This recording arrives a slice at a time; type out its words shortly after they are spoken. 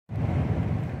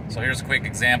So here's a quick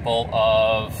example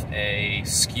of a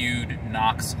skewed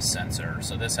NOx sensor.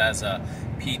 So this has a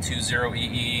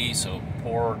P20EE, so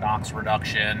poor NOx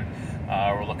reduction.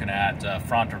 We're looking at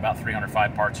front are about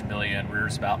 305 parts per million, rear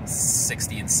is about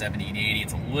 60 and 70 and 80.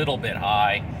 It's a little bit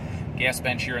high. Gas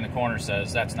bench here in the corner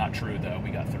says that's not true though.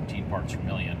 We got 13 parts per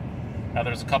million. Now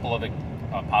there's a couple of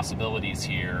possibilities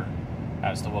here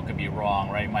as to what could be wrong,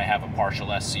 right? You might have a partial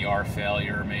SCR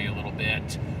failure, maybe a little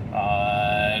bit,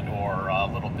 or a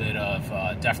little bit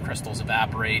of DEF crystals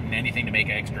evaporate, and anything to make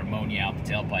extra ammonia out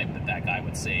the tailpipe that guy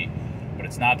would see. But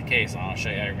it's not the case, and I'll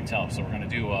show you how you can tell. So we're going to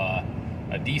do a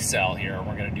decel here.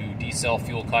 We're going to do decel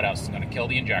fuel cutouts. It's going to kill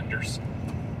the injectors.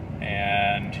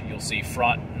 And you'll see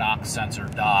front NOx sensor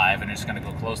dive, and it's going to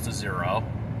go close to 0.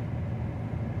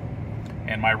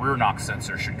 And my rear NOx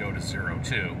sensor should go to 0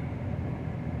 too.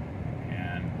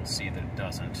 And we'll see that it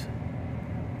doesn't.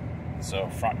 So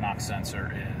front NOx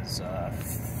sensor is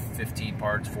 15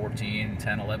 parts, 14,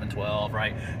 10, 11, 12,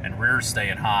 right? And rear's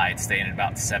staying high. It's staying at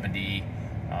about 70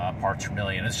 parts per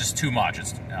million. It's just too much.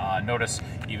 It's notice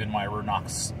even my rear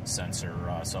NOx sensor.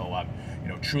 You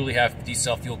know, truly have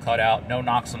decel fuel cutout. No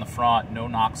NOx on the front. No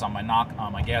NOx on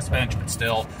my gas bench, but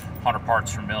still 100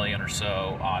 parts per million or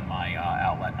so on my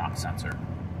outlet NOx sensor.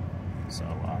 So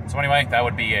anyway, that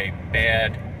would be a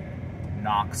bad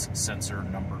NOx sensor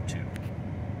number 2.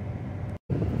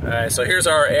 Alright, so here's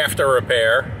our after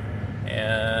repair,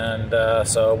 and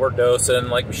so we're dosing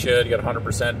like we should. You got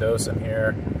 100% dosing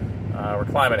here. We're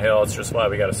climbing hill, it's just why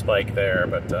we got a spike there,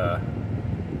 but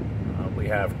we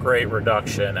have great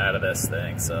reduction out of this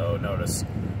thing. So notice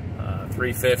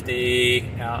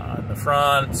 350 out on the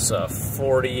front,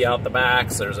 40 out the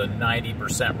back, so there's a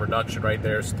 90% reduction right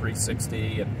there. It's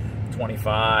 360 and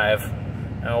 25.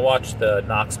 And I'll watch the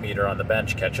NOx meter on the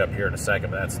bench catch up here in a second,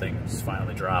 but that thing's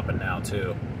finally dropping now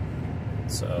too.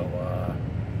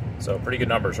 So pretty good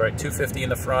numbers, right? 250 in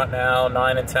the front now,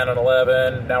 9 and 10 and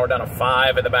 11. Now we're down to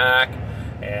 5 in the back,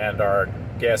 and our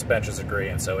gas bench is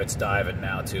agreeing, so it's diving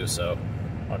now too. So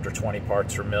under 20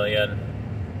 parts per million.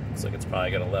 Looks like it's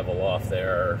probably going to level off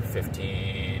there,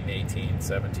 15, 18,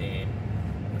 17.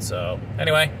 So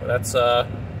anyway, that's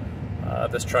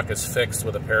this truck is fixed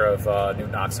with a pair of new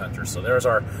NOx sensors. So there's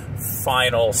our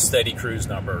final steady cruise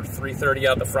number. 330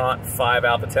 out the front, 5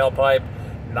 out the tailpipe.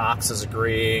 NOx is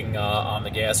agreeing on the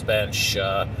gas bench,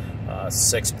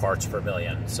 6 parts per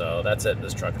million. So that's it.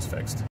 This truck is fixed.